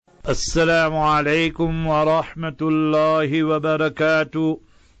السلام عليكم ورحمة الله وبركاته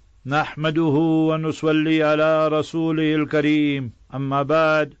نحمده ونصلي على رسوله الكريم أما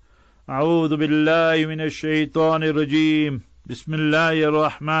بعد أعوذ بالله من الشيطان الرجيم بسم الله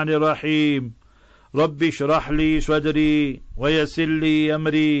الرحمن الرحيم رب اشرح لي صدري ويسر لي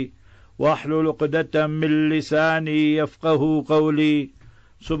أمري واحلل عقدة من لساني يفقه قولي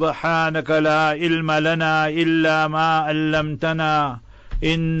سبحانك لا علم لنا إلا ما علمتنا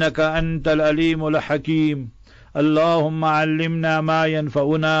إنك أنت العليم الحكيم اللهم علمنا ما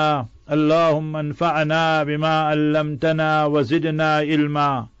ينفعنا اللهم انفعنا بما علمتنا وزدنا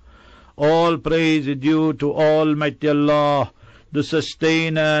علما. All praise is due to Almighty Allah, the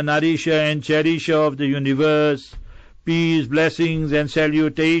sustainer, nourisher and cherisher of the universe. Peace, blessings and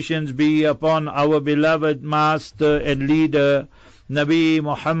salutations be upon our beloved master and leader Nabi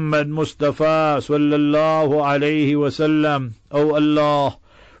Muhammad Mustafa sallallahu alayhi wasallam. O Allah,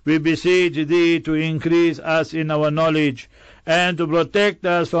 we beseech Thee to increase us in our knowledge and to protect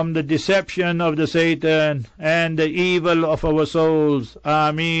us from the deception of the Satan and the evil of our souls.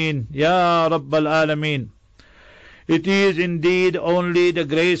 Ameen. Ya Rabbal Alameen. It is indeed only the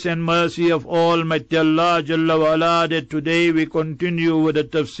grace and mercy of Almighty Allah Jalla wa Ala that today we continue with the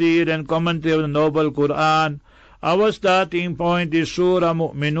tafsir and commentary of the Noble Quran. Our starting point is Surah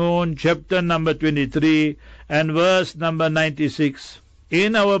Mu'minun, chapter number 23 and verse number 96.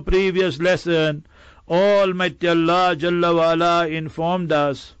 In our previous lesson, Almighty Allah Jalla wa Ala informed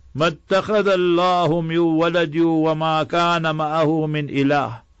us, مَتَّخَذَ اللَّهُ مِن وَلَدٍ وَمَا كَانَ مَعَهُ مِنْ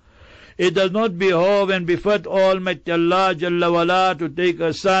إِلَهٍ. It does not behove and befit Almighty Allah Jalla wa Ala to take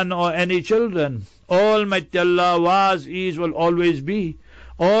a son or any children. Almighty Allah was, is, will always be.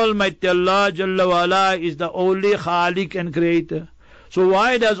 Almighty Allah Jalla wa Ala is the only Khaliq and Creator. So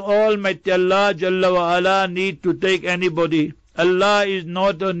why does Almighty Allah Jalla wa Ala need to take anybody? Allah is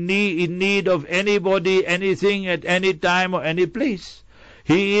not in need of anybody, anything at any time or any place.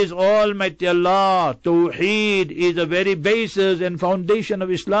 He is Almighty Allah. Tawheed is the very basis and foundation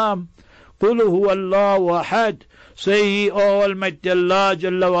of Islam. Qul huwa Allahu ahad. Say He, Almighty Allah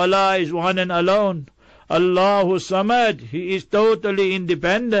Jalla wa Ala is one and alone. Allahu Samad, He is totally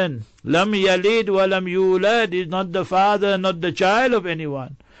independent. Lam yalid wa lam yulad, is not the father, not the child of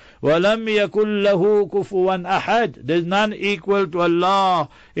anyone. Wa lam yakul lahu kufuwan ahad, there is none equal to Allah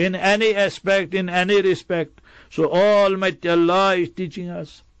in any aspect, in any respect. So Almighty Allah is teaching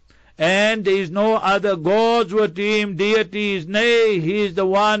us. And there is no other gods with Him, deities, nay, He is the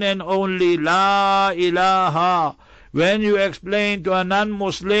one and only, La ilaha. When you explain to a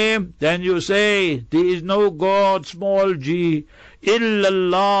non-Muslim, then you say, there is no God, small g,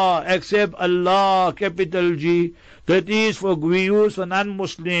 illallah, except Allah, capital G. That is for we use for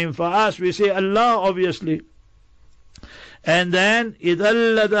non-Muslim. For us, we say Allah, obviously. And then,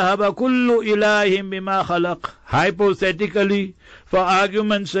 إِذَا لَذَهَبَ كُلُّ إِلَٰهٍ بِمَا خَلَقَ. Hypothetically, for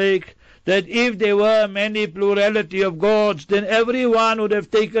argument's sake, that if there were many plurality of gods, then everyone would have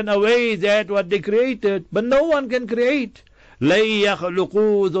taken away that what they created. But no one can create. لَن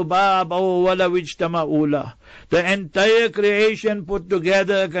يَخْلُقُوا ذُبَابًا وَلَوِ اجْتَمَعُوا لَهُ. The entire creation put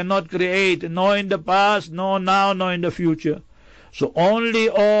together cannot create, nor in the past, nor now, nor in the future. So only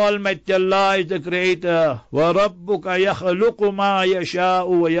Almighty Allah is the Creator. وَرَبُّكَ يَخْلُقُ مَا يَشَاءُ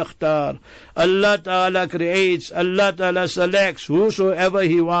وَيَخْتَارُ. Allah Ta'ala creates, Allah Ta'ala selects whosoever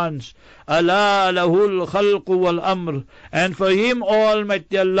He wants. أَلَا لَهُ الْخَلْقُ وَالْأَمْرُ. And for Him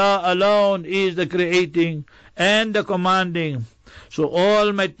Almighty Allah alone is the creating and the commanding. So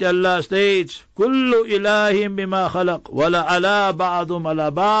Almighty Allah states, كُلُّ إِلَٰهٍ بِمَا خَلَقَ وَلَعَلَىٰ بَعْضُهُمْ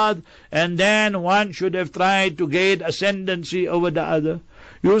عَلَىٰ بَعْضٍ. And then one should have tried to gain ascendancy over the other.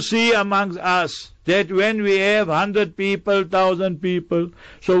 You see amongst us that when we have 100 people, 1,000 people,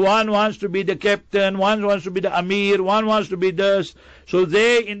 so one wants to be the captain, one wants to be the Amir, one wants to be this. So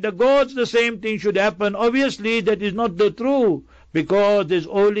they, in the gods, the same thing should happen. Obviously, that is not the true. Because there's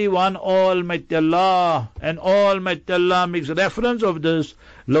only one Almighty Allah, and Almighty Allah makes reference of this.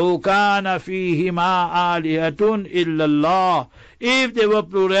 لَوْ كَانَ فِيهِمَا آلِهَةٌ إِلَّا اللَّهِ. If there were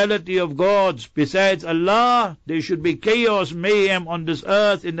plurality of gods besides Allah, there should be chaos, mayhem on this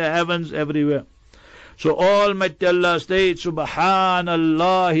earth, in the heavens, everywhere. So Almighty Allah states,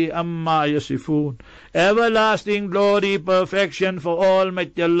 Subhanallahi amma yasifun. Everlasting glory, perfection for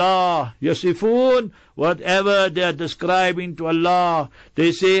Almighty Allah. Yasifun, whatever they are describing to Allah.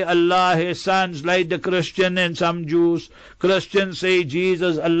 They say Allah has sons like the Christian and some Jews. Christians say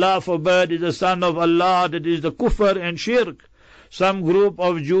Jesus, Allah forbid, is the son of Allah. That is the kufr and shirk. Some group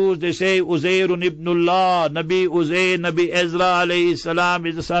of Jews, they say Uzairun ibnullah, Nabi Uzair, Nabi Ezra alayhi salam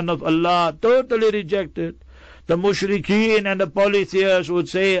is the son of Allah. Totally rejected. The mushrikeen and the polytheists would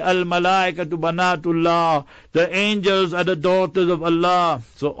say, Al-malaikatu banatullah, the angels are the daughters of Allah.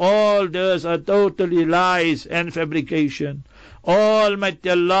 So all those are totally lies and fabrication. Almighty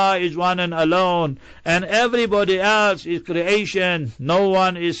Allah is one and alone, and everybody else is creation. No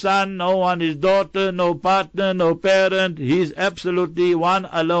one is son, no one is daughter, no partner, no parent. He is absolutely one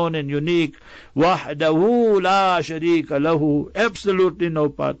alone and unique. Wahdahu la sharika lahu, absolutely no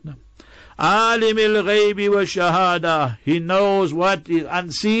partner. Alimil ghaybi wa shahada, He knows what is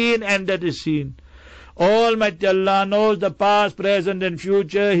unseen and that is seen. Almighty Allah knows the past, present and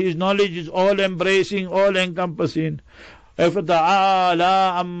future. His knowledge is all-embracing, all-encompassing. What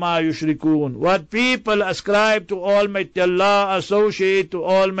people ascribe to Almighty Allah, associate to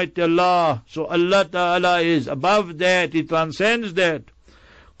Almighty Allah. So Allah Ta'ala is above that, He transcends that.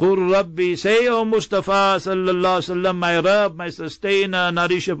 Qur Rabbi, say, O Mustafa Sallallahu Alaihi Wasallam, my Rabb, my sustainer,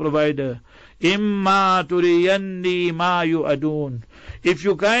 nourisher, provider. Imma turiyanni ma yu'adun. If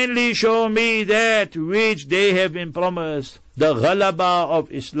you kindly show me that which they have been promised, the ghalaba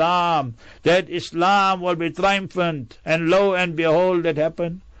of Islam, that Islam will be triumphant, and lo and behold that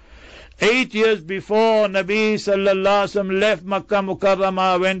happened. 8 years before Nabi Sallallahu Alaihi Wasallam left Makkah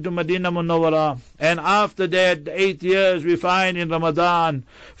Mukarramah, went to Medina Munawwara, and after that 8 years we find in Ramadan,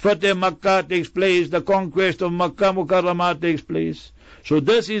 Fateh Makkah takes place, the conquest of Makkah Mukarramah takes place. So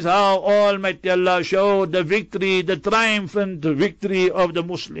this is how Almighty Allah showed the victory, the triumphant victory of the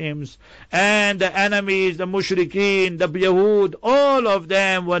Muslims. And the enemies, the mushrikeen, the Yahud, all of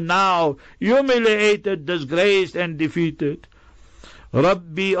them were now humiliated, disgraced and defeated.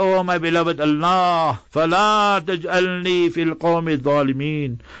 Rabbi, O my beloved Allah, فَلَا تَجْعَلْنِي فِي الْقَوْمِ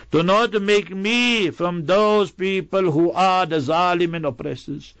الظَّالِمِينَ. Do not make me from those people who are the zalim and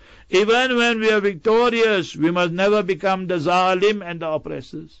oppressors. Even when we are victorious, we must never become the zalim and the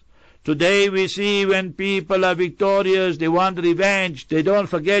oppressors. Today we see when people are victorious, they want revenge, they don't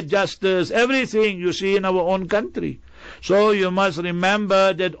forget justice, everything you see in our own country. So you must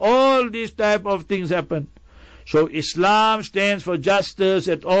remember that all these type of things happen. So Islam stands for justice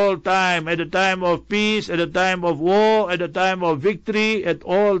at all time, at the time of peace, at the time of war, at the time of victory, at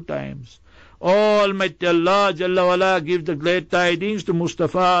all times. Almighty Allah Jalla wala gives the glad tidings to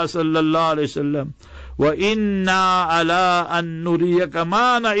Mustafa Sallallahu Alaihi Wasallam. وَإِنَّا عَلَىٰ أَن نُرِيَكَ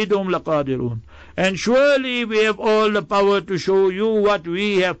مَا نَعِدُهُمْ لَقَادِرُونَ. And surely we have all the power to show you what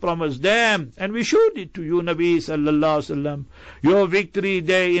we have promised them. And we showed it to you, Nabi Sallallahu Alaihi Wasallam. Your victory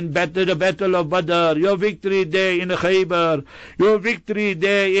day in the battle of Badr, your victory day in Khaybar, your victory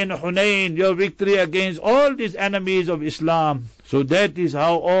day in Hunain, your victory against all these enemies of Islam. So that is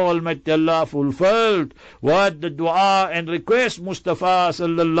how Almighty Allah fulfilled what the dua and request Mustafa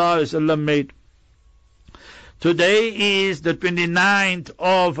Sallallahu Alaihi Wasallam made. Today is the 29th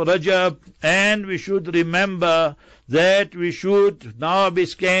of Rajab, and we should remember that we should now be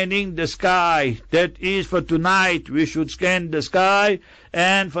scanning the sky. That is for tonight, we should scan the sky,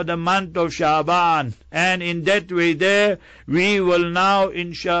 and for the month of Sha'ban. And in that way there, we will now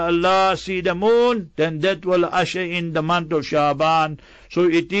inshallah see the moon, then that will usher in the month of Sha'ban. So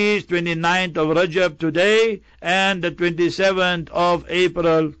it is 29th of Rajab today, and the 27th of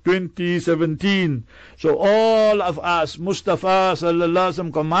April 2017. So all of us, Mustafa Sallallahu Alaihi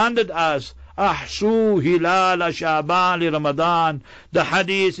Wasallam commanded us, Ahsu hilal Sha'ban li Ramadan. The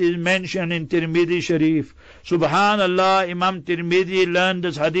hadith is mentioned in Tirmidhi Sharif. Subhanallah, Imam Tirmidhi learned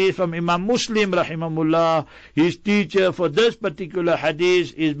this hadith from Imam Muslim rahimahullah. His teacher for this particular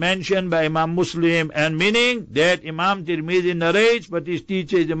hadith is mentioned by Imam Muslim, and meaning that Imam Tirmidhi narrates, but his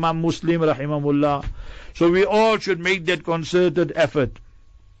teacher is Imam Muslim rahimahullah. So we all should make that concerted effort.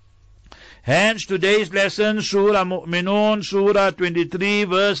 Hence today's lesson, Surah Mu'minun, Surah 23,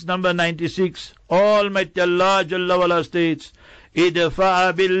 verse number 96. Almighty Allah Jalla wala states,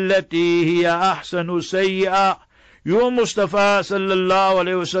 Idfa'a billati hiya ahsanu sayyi'a. You Mustafa Sallallahu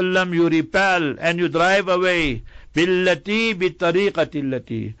Alaihi Wasallam, you repel and you drive away. Billati bitariqati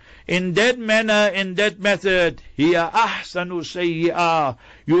allati. In that manner, in that method, hiya ahsanu sayyi'a.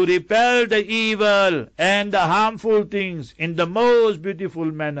 You repel the evil and the harmful things in the most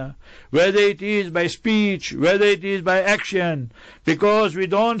beautiful manner. Whether it is by speech, whether it is by action. Because we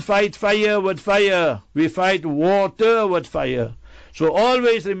don't fight fire with fire. We fight water with fire. So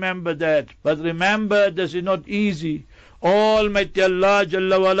always remember that. But remember, this is not easy. Almighty Allah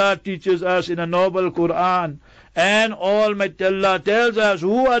Jalla wala teaches us in a noble Quran. And Almighty Allah tells us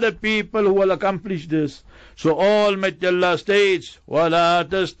who are the people who will accomplish this. So Almighty Allah states, وَلَا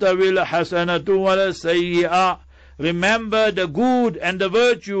تَسْتَوِي الْحَسَنَةُ وَلَا السَّيِّئَةُ. Remember, the good and the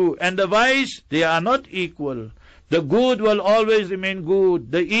virtue and the vice, they are not equal. The good will always remain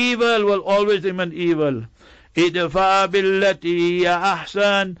good. The evil will always remain evil. idfa billati hiya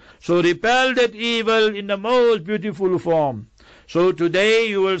ahsan. So repel that evil in the most beautiful form. So today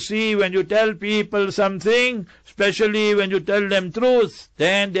you will see when you tell people something, especially when you tell them truth,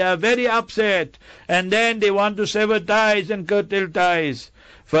 then they are very upset, and then they want to sever ties and curtail ties.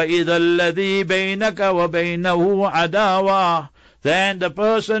 فَإِذَا الَّذِي بَيْنَكَ وَبَيْنَهُ عَدَاوَةٌ. Then the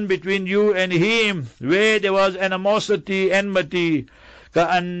person between you and him, where there was animosity, enmity,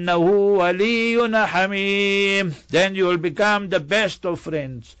 كَأَنَّهُ وَلِيٌّ حَمِيمٌ. Then you will become the best of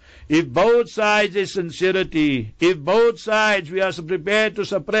friends. If both sides is sincerity, if both sides we are prepared to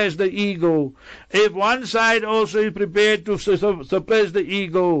suppress the ego, if one side also is prepared to suppress the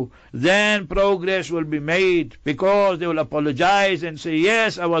ego, then progress will be made, because they will apologize and say,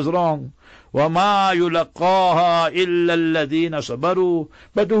 yes, I was wrong. وَمَا يُلَقَّاهَا إِلَّا الَّذِينَ صَبَرُوا.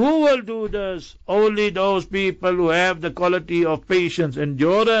 But who will do this? Only those people who have the quality of patience,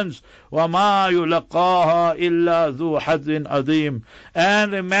 endurance. وَمَا يُلَقَّاهَا إِلَّا ذُو حَظٍ عَظِيمٍ.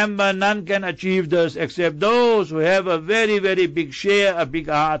 And remember, none can achieve this except those who have a very, very big share, a big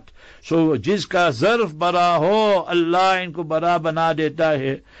heart. So, jiska zarf bara ho, Allah inko bara bana deta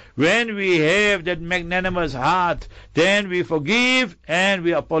hai. When we have that magnanimous heart, then we forgive and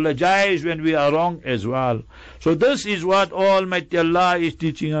we apologize when we are wrong as well. So this is what Almighty Allah is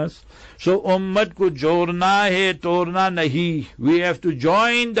teaching us. So ummat ko jorna hai, torna nahi. We have to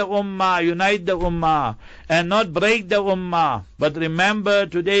join the ummah, unite the ummah, and not break the ummah. But remember,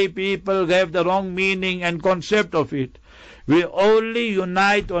 today people have the wrong meaning and concept of it. We only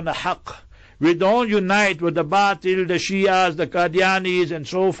unite on the haqq. We don't unite with the batil, the Shias, the Qadianis, and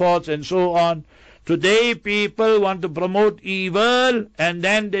so forth and so on. Today people want to promote evil, and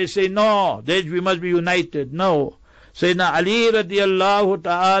then they say, no, that we must be united. No. Sayyidina Ali radiallahu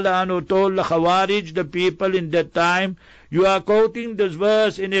ta'ala anhu told the Khawarij, the people in that time, you are quoting this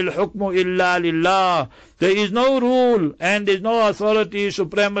verse in al-hukmu illa lillah. There is no rule and there is no authority,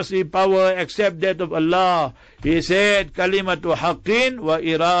 supremacy, power except that of Allah. He said, kalimatu haqqin wa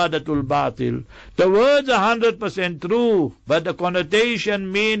iradatul batil. The words are 100% true, but the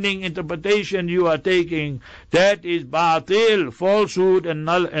connotation, meaning, interpretation you are taking, that is batil, falsehood and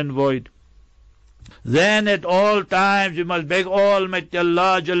null and void. Then at all times we must beg Almighty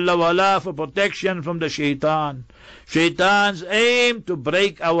Allah Jalla wala for protection from the shaitan. Shaitan's aim to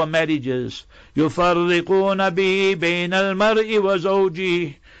break our marriages. يُفَرِّقُونَ بِهِ بَيْنَ الْمَرْءِ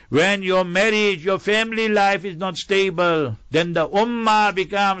وَزَوْجِهِ. When your marriage, your family life is not stable, then the ummah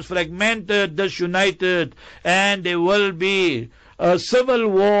becomes fragmented, disunited, and there will be a civil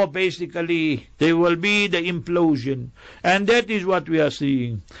war basically. There will be the implosion. And that is what we are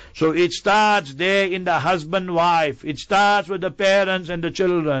seeing. So it starts there in the husband-wife. It starts with the parents and the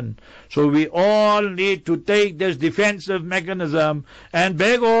children. So we all need to take this defensive mechanism and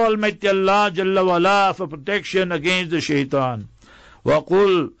beg Almighty Allah Jalla wala for protection against the shaitan.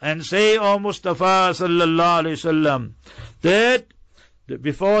 وَقُلْ, and say, O Mustafa sallallahu alayhi wasallam, that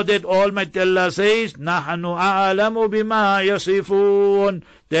before that Almighty Allah says, نَحْنُ أَعْلَمُ بِمَا يَصِفُونَ,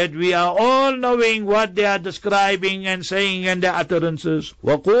 that we are all knowing what they are describing and saying in their utterances.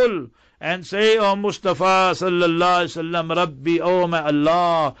 وَقُلْ, and say, O Mustafa sallallahu alayhi wasallam, Rabbi, O my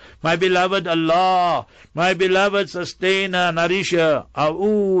Allah, my beloved Allah, my beloved sustainer, nourisher,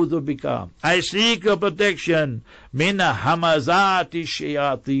 a'udhu bika, I seek your protection, min hamazati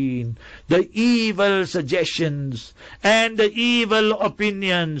shayateen, the evil suggestions and the evil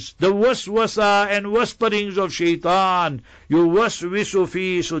opinions, the waswasa and whisperings of shaitan. Yuwaswisu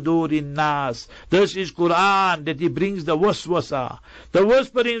fi sudurin nas. This is Quran, that he brings the waswasa, the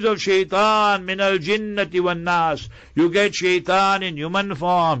whisperings of shaitan, min al jinnati wan nas. You get shaitan in human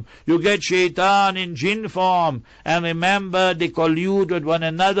form, you get shaitan in jinn form, and remember they collude with one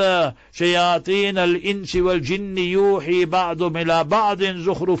another. Shayateen al insi wal jinni yuhi ba'dum ila ba'din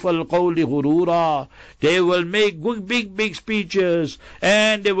zukhruf al qawli ghurura. They will make big speeches,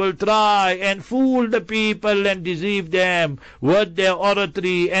 and they will try and fool the people and deceive them with their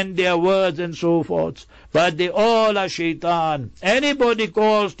oratory and their words and so forth. But they all are shaitan. Anybody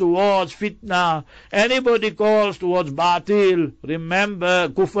calls towards fitna, anybody calls towards batil, remember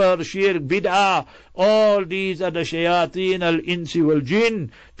kufr, shirk, bid'ah, all these are the shayateen al-insi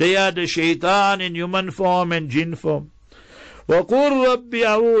wal-jinn. They are the shaitan in human form and jinn form. وَقُلْ رَبِّ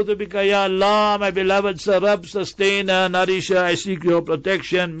أَعُوذُ بِكَ Ya Allah, my beloved Rabb, sustainer, nourisher, I seek your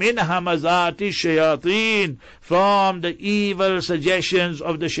protection, min hamazati shayateen, from the evil suggestions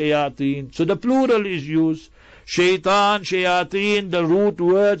of the shayateen. So the plural is used. Shaitan, shayateen, the root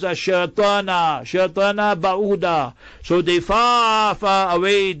words are shaitana ba'uda. So they far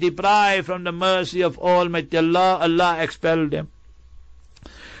away, deprived from the mercy of Almighty Allah. Allah expelled them.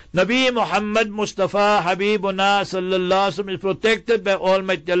 Nabi Muhammad Mustafa Habibuna sallallahu alaihi wasallam is protected by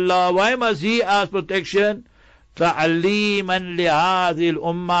Almighty Allah. Why must he ask protection? تعليما لهذه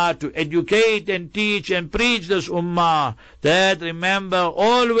الأمة, to educate and teach and preach this ummah, that remember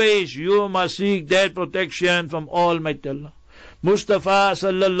always you must seek that protection from Almighty Allah. Mustafa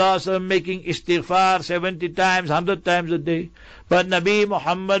sallallahu alaihi wasallam making istighfar 70 times, 100 times a day. But Nabi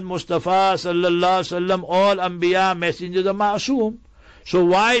Muhammad Mustafa sallallahu alaihi wasallam, all Anbiya messengers are ma'soom. So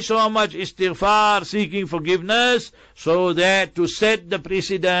why so much istighfar, seeking forgiveness? So that to set the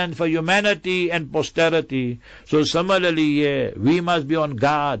precedent for humanity and posterity. So similarly, we must be on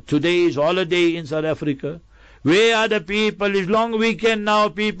guard. Today is holiday in South Africa. Where are the people? It's long weekend now.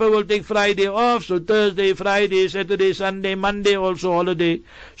 People will take Friday off. So Thursday, Friday, Saturday, Sunday, Monday also holiday.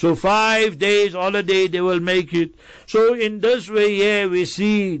 So 5 days holiday they will make it. So in this way, we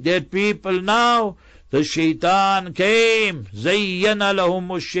see that people now, the shaitan came. Zayyana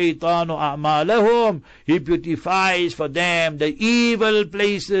lahum ash-shaytanu a'malahum. He beautifies for them the evil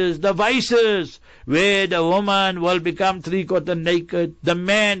places, the vices, where the woman will become 3/4 naked, the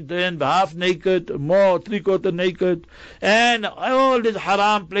man then half naked, more 3/4 naked, and all these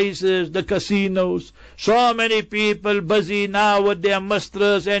haram places, the casinos. So many people busy now with their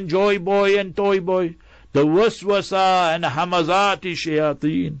mistress and joy boy and toy boy. The waswasa and hamazati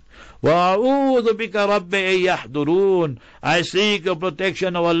shayateen. وَأَعُوذُ بِكَ رَبِّ أَن يَحْضُرُونَ. I seek the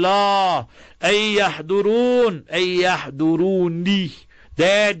protection of Allah. أَن يَحْضُرُونَ أَن يَحْضُرُونِي,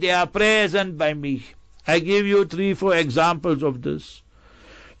 that they are present by me. I give you 3-4 examples of this.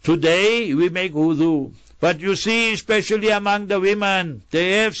 Today we make wudu. But you see, especially among the women,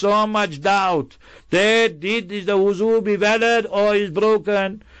 they have so much doubt that is the wudu be valid or is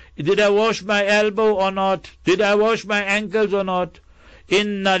broken? Did I wash my elbow or not? Did I wash my ankles or not?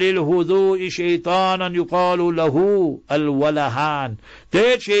 Inna lil hudu'i shaytanan yuqalu lahu al-walahan.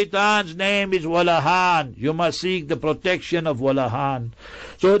 That shaitan's name is Walahan. You must seek the protection of Walahan.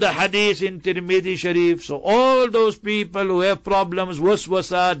 So the hadith in Tirmidhi Sharif. So all those people who have problems,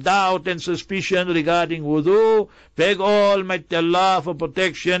 waswasa, doubt and suspicion regarding wudu, beg Almighty Allah for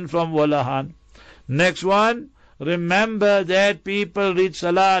protection from Walahan. Next one. Remember that people read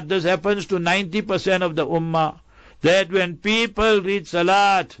Salat. This happens to 90% of the Ummah. That when people read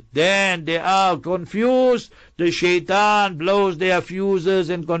Salat, then they are confused. The shaitan blows their fuses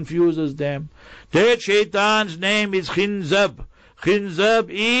and confuses them. That shaitan's name is Khinzab.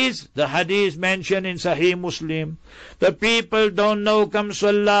 Khinzab is the hadith mentioned in Sahih Muslim. The people don't know Kam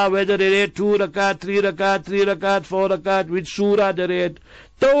Salah, whether they read 2 rakat, 3 rakat, 3 rakat, 4 rakat, which surah they read.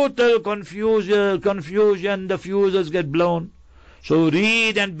 Total confusion, the fuses get blown. So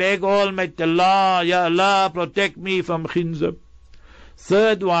read and beg Almighty Allah, Ya Allah, protect me from khinzab.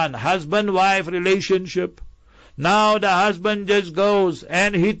 Third one, husband-wife relationship. Now the husband just goes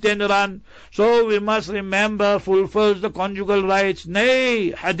and hit and run. So we must remember, fulfills the conjugal rights.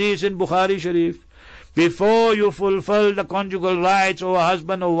 Nay, hadith in Bukhari Sharif. Before you fulfill the conjugal rights, or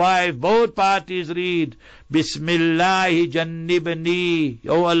husband or wife, both parties read, Bismillahi jannibni.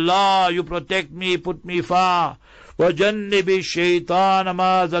 Oh Allah, you protect me, put me far. وَجَنِّبِ الشَّيْطَانَ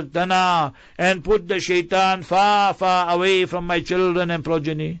مَا زَغْتَنَا, and put the shaitan far, far away from my children and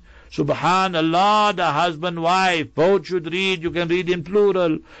progeny. Subhanallah, the husband, wife, both should read. You can read in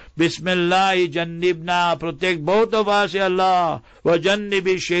plural. Bismillah, jannibna, protect both of us, Ya Allah. وَجَنِّبِ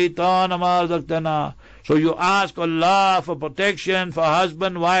الشَّيْطَانَ مَا زَغْتَنَا. So you ask Allah for protection for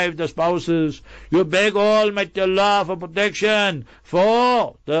husband, wife, the spouses. You beg Almighty Allah for protection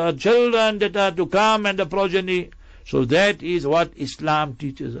for the children that are to come and the progeny. So that is what Islam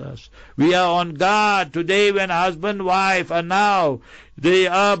teaches us. We are on guard today when husband, wife are now, they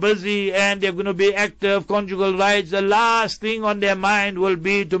are busy and they're going to be active, conjugal rights. The last thing on their mind will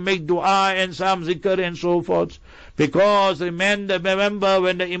be to make dua and some zikr and so forth. Because remember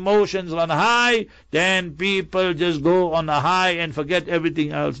when the emotions run high, then people just go on a high and forget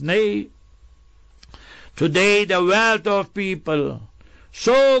everything else. Nay, today the wealth of people,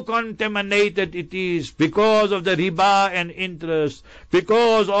 so contaminated it is because of the riba and interest,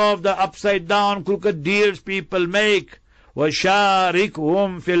 because of the upside down crooked deals people make.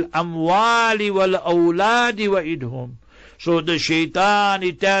 وَشَارِكْهُمْ فِي الْأَمْوَالِ وَالْأَوْلَادِ وَإِدْهُمْ. So the shaitan,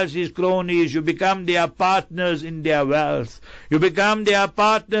 he tells his cronies, you become their partners in their wealth. You become their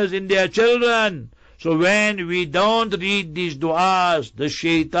partners in their children. So when we don't read these du'as, the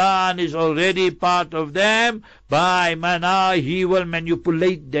shaitan is already part of them. By mana, he will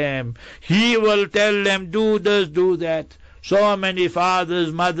manipulate them. He will tell them, do this, do that. So many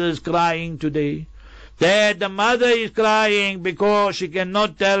fathers, mothers crying today. that the mother is crying because she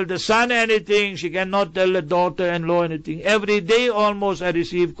cannot tell the son anything, she cannot tell the daughter-in-law anything. Every day almost I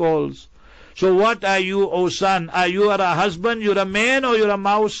receive calls. So what are you, O son? Are you a husband, you're a man, or you're a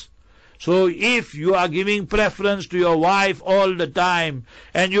mouse? So if you are giving preference to your wife all the time,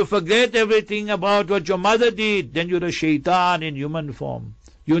 and you forget everything about what your mother did, then you're a shaitan in human form.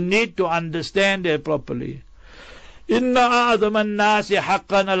 You need to understand it properly. Inna a'adham an-nasi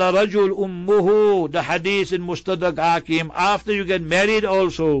haqqan ala rajul ummuhu, the hadith in Mustadrak Hakim. After you get married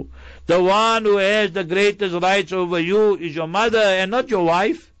also, the one who has the greatest rights over you is your mother and not your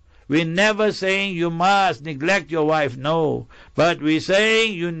wife. We're never saying you must neglect your wife, no. But we're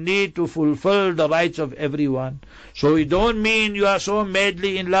saying you need to fulfill the rights of everyone. So we don't mean you are so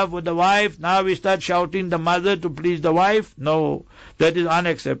madly in love with the wife, now we start shouting the mother to please the wife. No, that is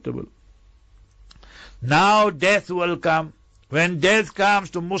unacceptable. Now death will come. When death comes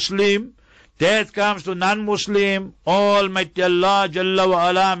to Muslim, death comes to non-Muslim, Almighty Allah Jalla wa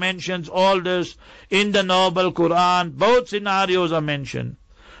Ala mentions all this in the Noble Quran. Both scenarios are mentioned.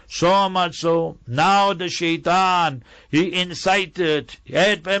 So much so, now the shaitan, he incited,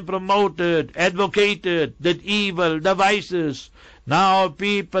 had been promoted, advocated that evil, the vices. Now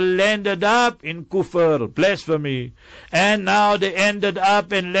people landed up in kufr, blasphemy. And now they ended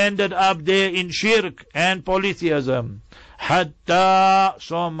up and landed up there in shirk and polytheism. Hatta,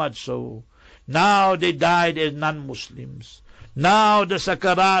 so much so. Now they died as non-Muslims. Now the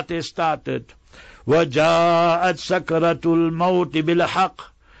sakarat has started. وَجَاءَتْ سَكَرَةُ الْمَوْتِ بِالْحَقِّ.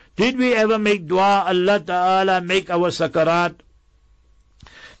 Did we ever make dua, Allah Ta'ala make our sakarat?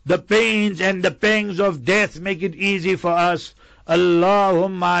 The pains and the pangs of death make it easy for us.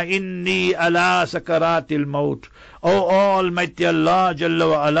 Allahumma inni ala sakaratil maut. O Almighty Allah Jalla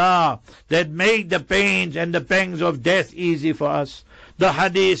wa Ala, that make the pains and the pangs of death easy for us. The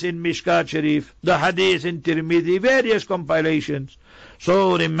hadith in Mishkat Sharif, the hadith in Tirmidhi, various compilations.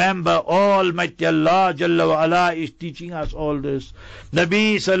 So remember, Almighty Allah Jalla wa Ala is teaching us all this.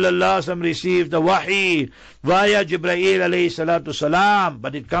 Nabi Sallallahu Alaihi Wasallam received the wahi via Jibreel alayhi salatu salam,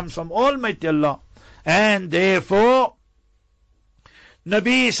 but it comes from Almighty Allah. And therefore,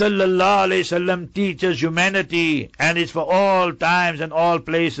 Nabi Sallallahu Alaihi Wasallam teaches humanity, and it's for all times and all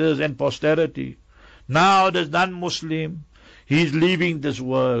places and posterity. Now the non-Muslim, he's leaving this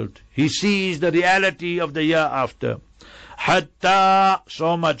world. He sees the reality of the year after. Hatta,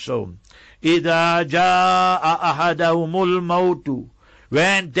 so much so, إِذَا جَاءَ أَحَدَهُمُ الْمَوْتُ,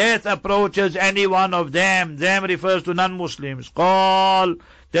 when death approaches any one of them refers to non-Muslims, call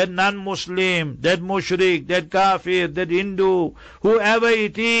that non-Muslim, that mushrik, that kafir, that Hindu, whoever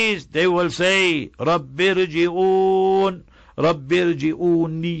it is, they will say, Rabbirji'un,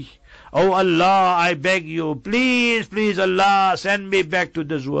 Rabbirji'uni. Oh Allah, I beg you, please, please Allah, send me back to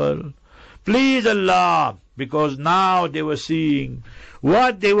this world. Please Allah, because now they were seeing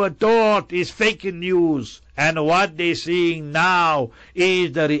what they were taught is fake news, and what they're seeing now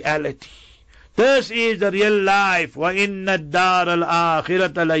is the reality. This is the real life. وَإِنَّ الدَّارَ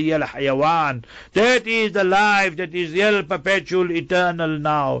الْآخِرَةَ لَهِيَ الْحَيَوَانِ. That is the life that is real, perpetual, eternal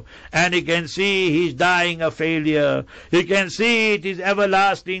now. And he can see he's dying a failure. He can see it is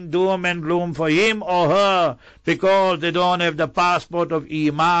everlasting doom and gloom for him or her, because they don't have the passport of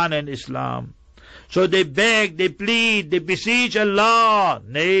Iman and Islam. So they beg, they plead, they beseech Allah.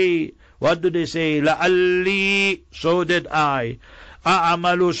 Nay, what do they say? لَعَلِّي, so that I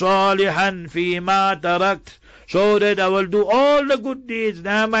أَعْمَلُ صَالِحًا فِي مَا تَرَكْتُ, so that I will do all the good deeds.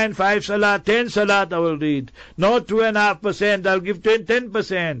 Never mind 5 salat, 10 salat I will read. Not 2.5%, I'll give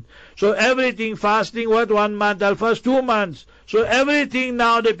 10%. So everything, fasting, what, 1 month, I'll fast 2 months. So everything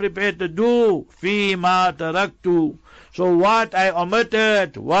now they prepare to do. فِي مَا تَرَكْتُ. So what I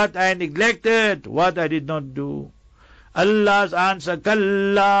omitted, what I neglected, what I did not do. Allah's answer,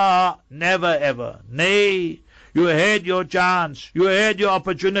 Kalla, never ever. Nay, you had your chance, you had your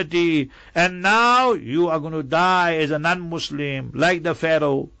opportunity, and now you are going to die as a non-Muslim, like the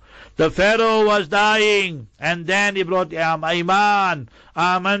Pharaoh. The Pharaoh was dying, and then he brought Iman.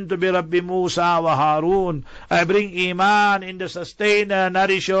 Amantu bi Rabbi Musa wa Harun. I bring Iman in the sustainer,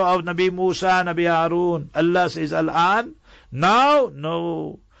 nourisher of Nabi Musa, Nabi Harun. Allah says, Al-An? Now?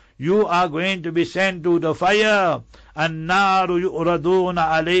 No. You are going to be sent to the fire. النَّارُ يُؤْرَدُونَ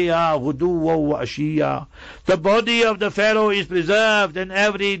عَلَيْهَا غُدُوًّا وَعَشِيًّا. The body of the Pharaoh is preserved, and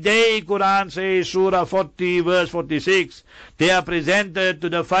every day, Quran says, Surah 40, verse 46, they are presented to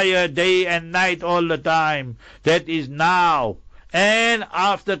the fire day and night all the time. That is now. And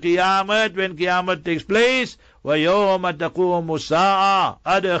after Qiyamah, when Qiyamah takes place, وَيَوْمَ تَقُومُ السَّاعَةُ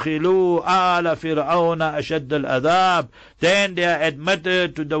أَدْخِلُوا آلَ فِرْعَوْنَ أَشَدَّ الْعَذَابِ. Then they are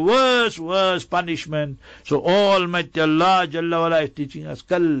admitted to the worst punishment. So Almighty Allah Jalla wala is teaching us,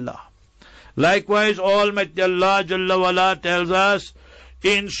 Kalla. Likewise, Almighty Allah Jalla wala tells us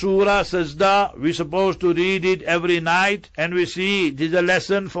in Surah Sajda, we're supposed to read it every night, and we see this is a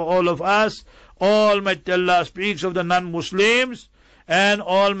lesson for all of us. Almighty Allah speaks of the non-Muslims, and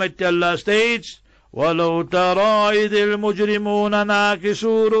Almighty Allah states, وَلَوْ تَرَى إِذِ الْمُجْرِمُونَ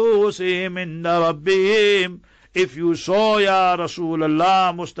نَاكِسُوا رُؤُوسِهِمْ عِنْدَ رَبِّهِمْ. If you saw, Ya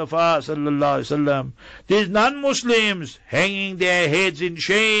Rasulullah Mustafa sallallahu alaihi wasallam, these non-Muslims hanging their heads in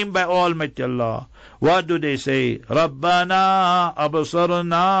shame by Almighty Allah, what do they say? Rabbana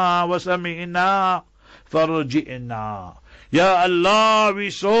absarna wa sami'na farji'na. Ya Allah, we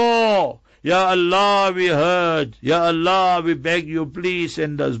saw. Ya Allah, we heard. Ya Allah, we beg you, please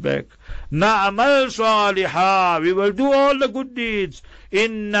send us back. Na'amal salihah. We will do all the good deeds.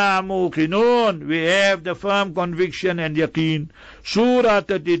 Inna muqinun. We have the firm conviction and yaqeen. Surah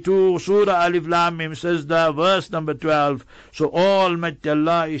 32, Surah Alif Lam Mim Sajda, verse number 12. So Almighty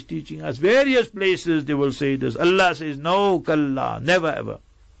Allah is teaching us. Various places they will say this. Allah says, no, kalla, never ever.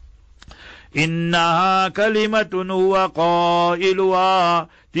 Innaha kalimatun huwa qailuha.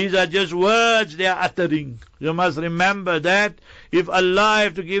 These are just words they are uttering. You must remember that if Allah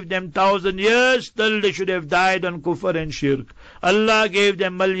have to give them 1,000 years, still they should have died on kufr and shirk. Allah gave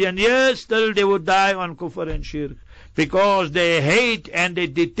them 1,000,000 years, still they would die on kufr and shirk. Because they hate and they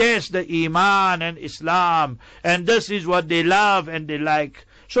detest the Iman and Islam. And this is what they love and they like.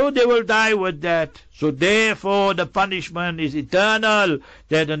 So they will die with that. So therefore the punishment is eternal,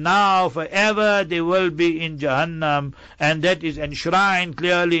 that now forever they will be in Jahannam, and that is enshrined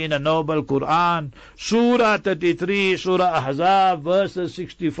clearly in the noble Quran. Surah 33, Surah Ahzab, verses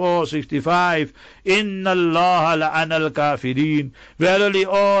 64, 65. Inna Allah la'ana al-kafirin. Verily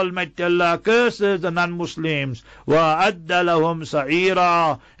Almighty Allah curses the non-Muslims. Wa'adda lahum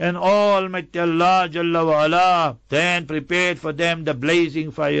sa'ira. And Almighty Allah Jalla wa'ala then prepared for them the blazing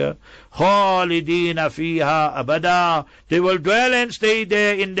fire. Khalidina fiha abada. They will dwell and stay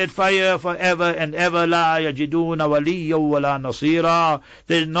there in that fire forever and ever. La yajiduna waliyya wala nasira.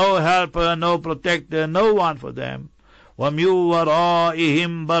 There is no helper, no protector, no one for them. وَمِن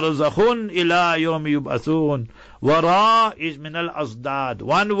وَرَائِهِمْ بَرْزَخٌ إِلَى يَوْمِ يُبْعَثُونَ. Wara is min al-asdad.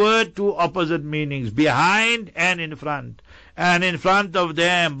 One word, two opposite meanings. Behind and in front. And in front of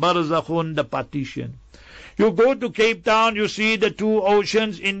them, barzakhun, the partition. You go to Cape Town, you see the two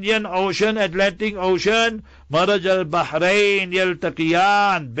oceans, Indian Ocean, Atlantic Ocean. Maraj al-Bahrain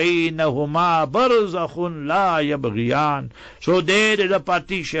yaltaqiyan baynahuma barzakhun la yabghiyan. So there is a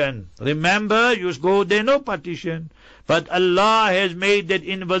partition. Remember, you go there, no partition. But Allah has made that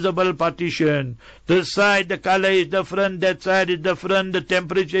invisible partition. This side, the color is different, that side is different, the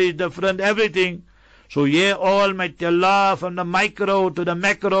temperature is different, everything. So yeah, Almighty Allah, from the micro to the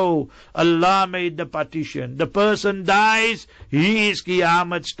macro, Allah made the partition. The person dies, his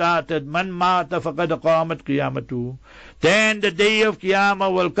Qiyamah started. Man mata faqad qamat qiyamatu. Then the day of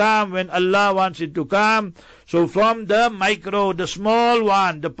Qiyamah will come when Allah wants it to come. So from the micro, the small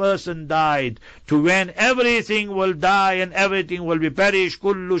one, the person died, to when everything will die and everything will be perished.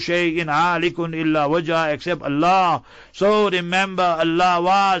 Kullu shay'in halikun illa wajha, except Allah. So remember, Allah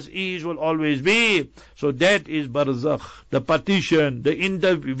was, is, will always be. So that is barzakh, the partition, the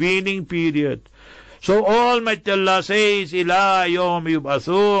intervening period. So Almighty Allah says, ila yawm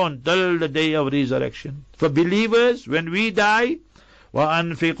yub'athun, till the day of resurrection. For believers, when we die,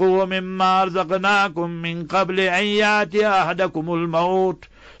 وَأَنْفِقُوا مِمَّا رَزَقْنَاكُمْ مِنْ قَبْلِ أَنْ يَأْتِيَ أَحَدَكُمُ الْمَوْتِ.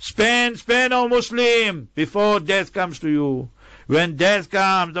 Spend, O Muslim, before death comes to you. When death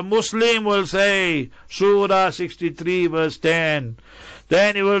comes, the Muslim will say, Surah 63, verse 10.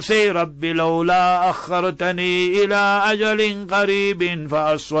 Then he will say, رَبِّ لَوْلَا أَخَّرْتَنِي إِلَىٰ أَجَلٍ قَرِيبٍ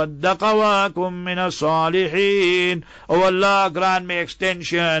فَأَصَّدَّقَ وَأَكُن مِّنَ الصَّالِحِينَ. Oh Allah, grant me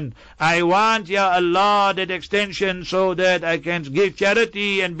extension. I want, Ya Allah, that extension so that I can give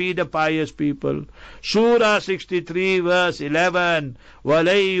charity and be the pious people. Surah 63, verse 11.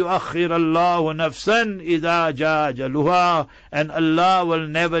 وَلَن يُؤَخِّرَ اللَّهُ نَفْسًا إِذَا جَاءَ أَجَلُهَا. And Allah will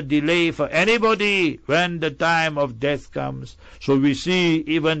never delay for anybody when the time of death comes. So we see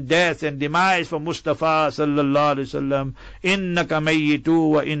even death and demise for Mustafa sallallahu alaihi wasallam. Innaka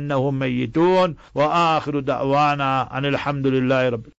mayyitu wa innahum mayyitun. Wa akhiru da'wana anil hamdulillahi rabbil